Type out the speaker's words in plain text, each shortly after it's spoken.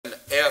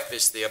F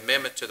is the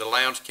amendment to the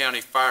Lowndes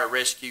County Fire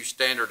Rescue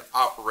Standard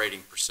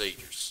Operating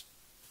Procedures.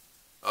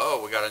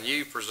 Oh, we got a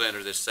new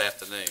presenter this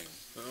afternoon.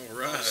 All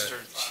right.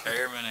 Mr.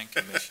 Chairman and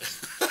Commission.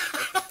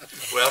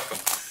 Welcome.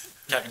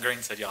 Captain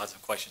Green said y'all had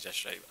some questions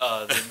yesterday.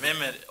 The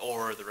amendment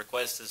or the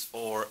request is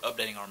for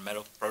updating our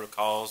medical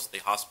protocols. The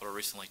hospital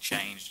recently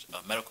changed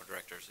medical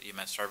directors,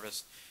 EMS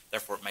service.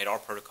 Therefore, it made our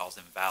protocols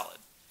invalid.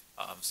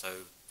 So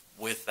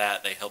with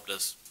that, they helped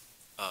us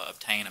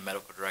obtain a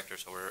medical director,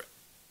 so we're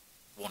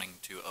wanting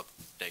to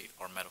update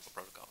our medical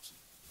protocols.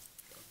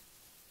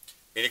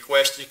 Any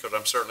questions? Because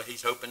I'm certainly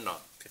he's hoping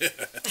not. Yeah,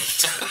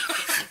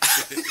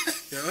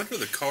 under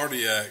the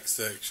cardiac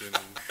section.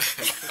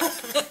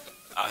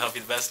 I'll help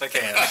you the best I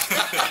can.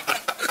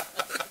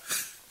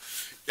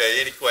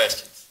 Okay, any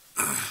questions?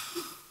 All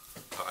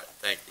right,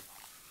 thank you.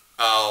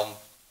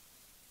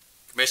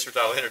 Commissioners,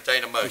 I'll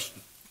entertain a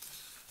motion.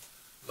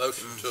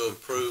 Motion to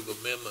approve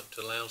amendment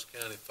to Lowndes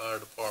County Fire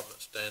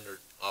Department Standard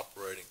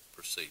Operating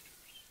Procedures.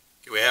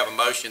 Do we have a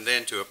motion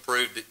then to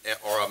approve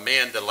or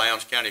amend the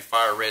Lowndes County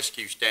Fire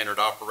Rescue Standard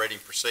Operating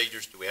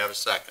Procedures? Do we have a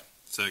second?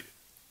 Second.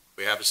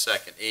 We have a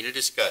second. Any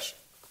discussion?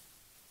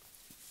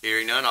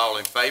 Hearing none, all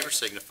in favor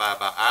signify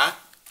by aye.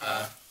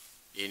 Aye.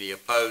 Any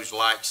opposed,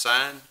 like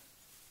sign.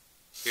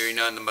 Hearing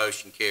none, the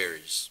motion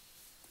carries.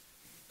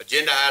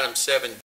 Agenda item 7